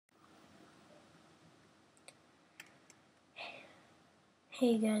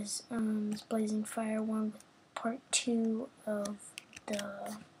Hey guys, it's Blazing Fire 1 with part 2 of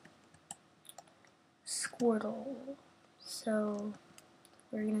the squirtel. So,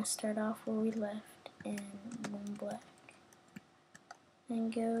 we're gonna start off where we left in one black.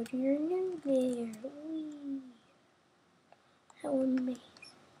 And go to your new layer. Whee! How amazing.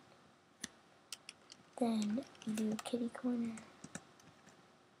 Then, you do kitty corner.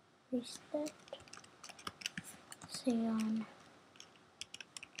 Reset. Cyan.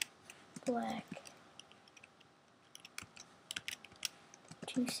 Black.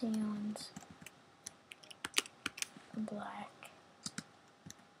 2 cyans. Black.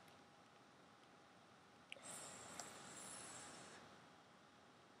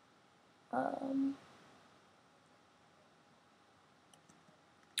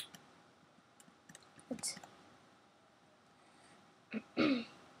 Let's see.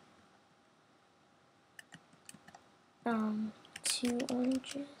 2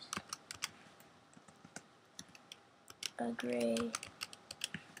 oranges, a gray,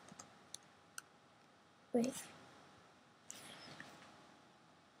 wait,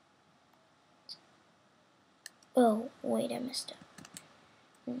 oh, wait, I messed up,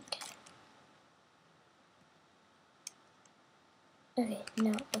 okay,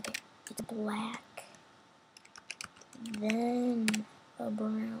 it's black, then a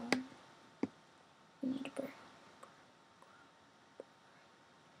brown, we need a brown.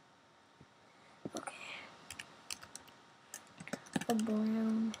 A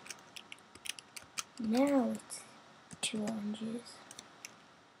brown. Now it's 2 oranges.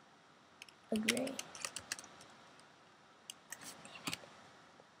 A gray.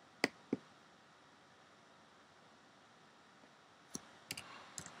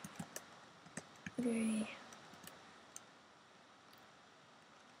 Gray.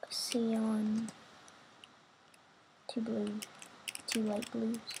 A cyan. 2 blue. 2 light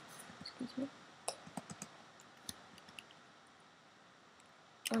blues. Excuse me.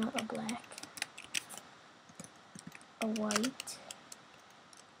 A black, a white,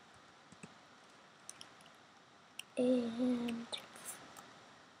 and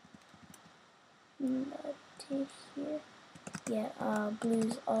not here. Yeah,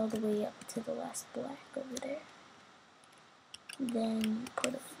 blues all the way up to the last black over there. Then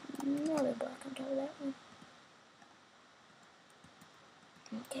put another black on top of that one.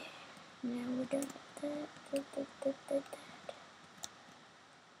 Okay, now we're done with that.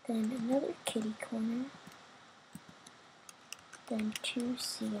 Then another kitty corner. Then 2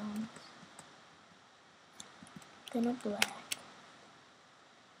 cyans. Then a black.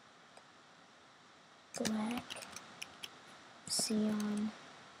 Black. Cyan.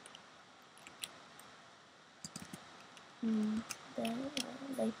 Then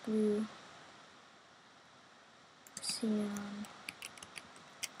light blue. Cyan.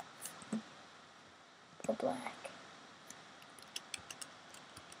 A black.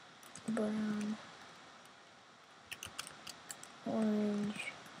 Brown,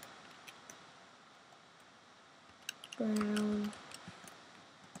 orange, brown,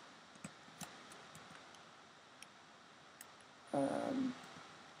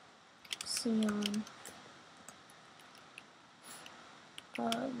 cyan,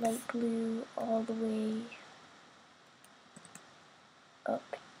 light blue all the way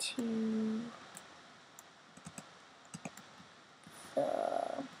up to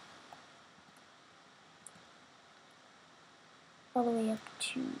all the way up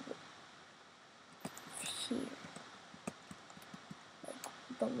to here, like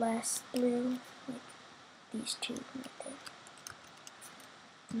the last blue, like these 2 right there,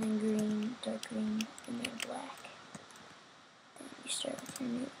 and then green, dark green, and then black. Then you start with your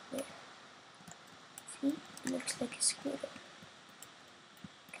new layer. See, it looks like a squirrel,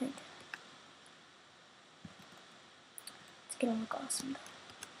 kinda. It's gonna look awesome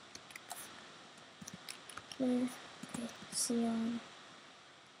though. There. Okay, cyan,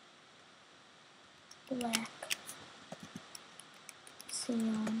 black,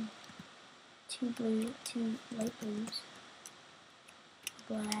 cyan, 2 blue, 2 light blues,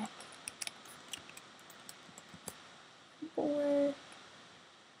 black, black,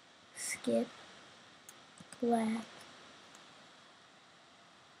 skip, black,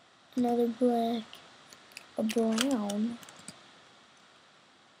 another black, a brown,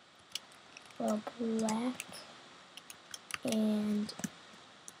 a black, and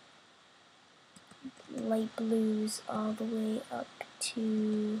light blues all the way up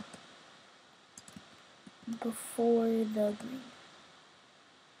to before the green.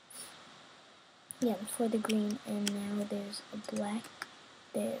 Yeah, before the green, and now there's a black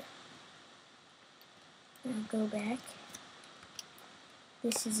there. Now go back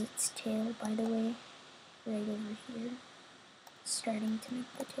This is its tail, by the way, right over here. Starting to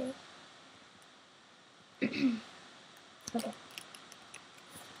make the tail. Okay.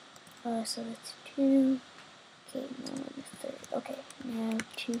 So that's 2. Okay, now the third. Okay, now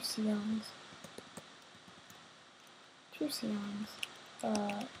 2 Sions. 2 Sions.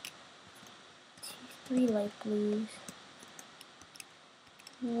 3 light blues.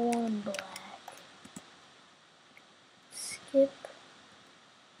 1 black. Skip.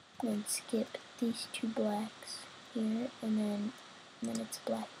 Then skip these 2 blacks here, and then it's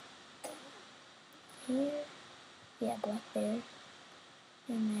black here. Yeah, black there.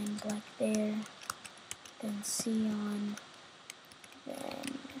 And then black there. Then Sion.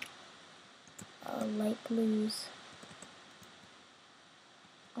 Then light blues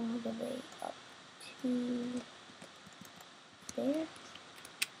all the way up to there.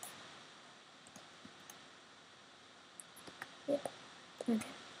 Yep.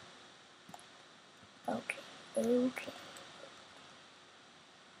 Okay. Okay.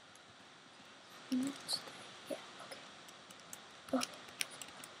 Next. Yeah, okay.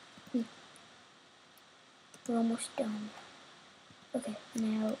 We're almost done. Okay,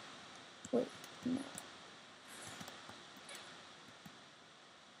 now, wait, no.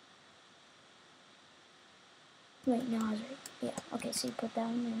 Wait, no, I was right. Yeah, okay, so you put that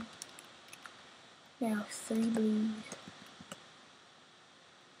one there. Now, 3 blues.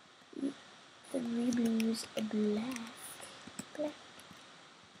 3 blues, a black.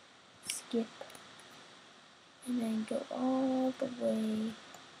 Skip. And then go all the way.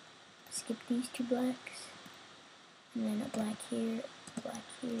 Skip these 2 blacks. And then a black here, a black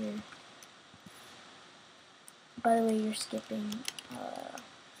here. By the way, you're skipping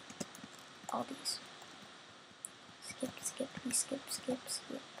all these. Skip.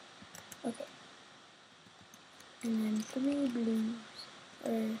 Okay. And then 3 blues.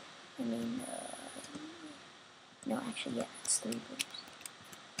 No, actually, yeah, it's 3 blues.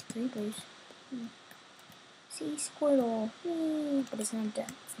 3 blues. See, squirtle. But it's not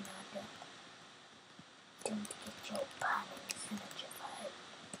done. Don't get your powers in your head.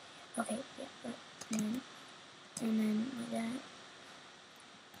 Okay, yeah, and then like that.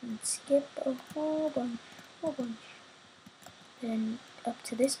 And skip a whole bunch. Then up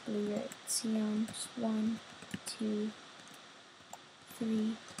to this blue, right? Sion, 1, 2,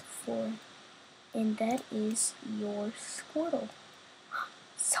 3, 4. And that is your Squirtle.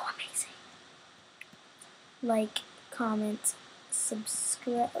 So amazing. Like, comment,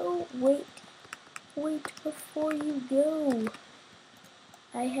 subscribe. Oh, wait before you go.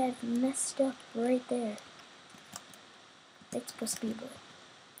 I have messed up right there. It's supposed to be blue.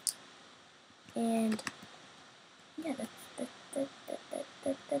 And yeah, that's it.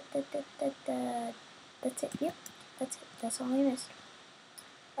 Yep, that's it. That's all I missed.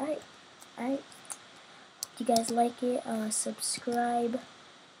 Alright. If you guys like it, subscribe,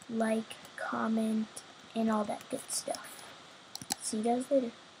 like, comment, and all that good stuff. See you guys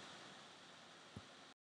later.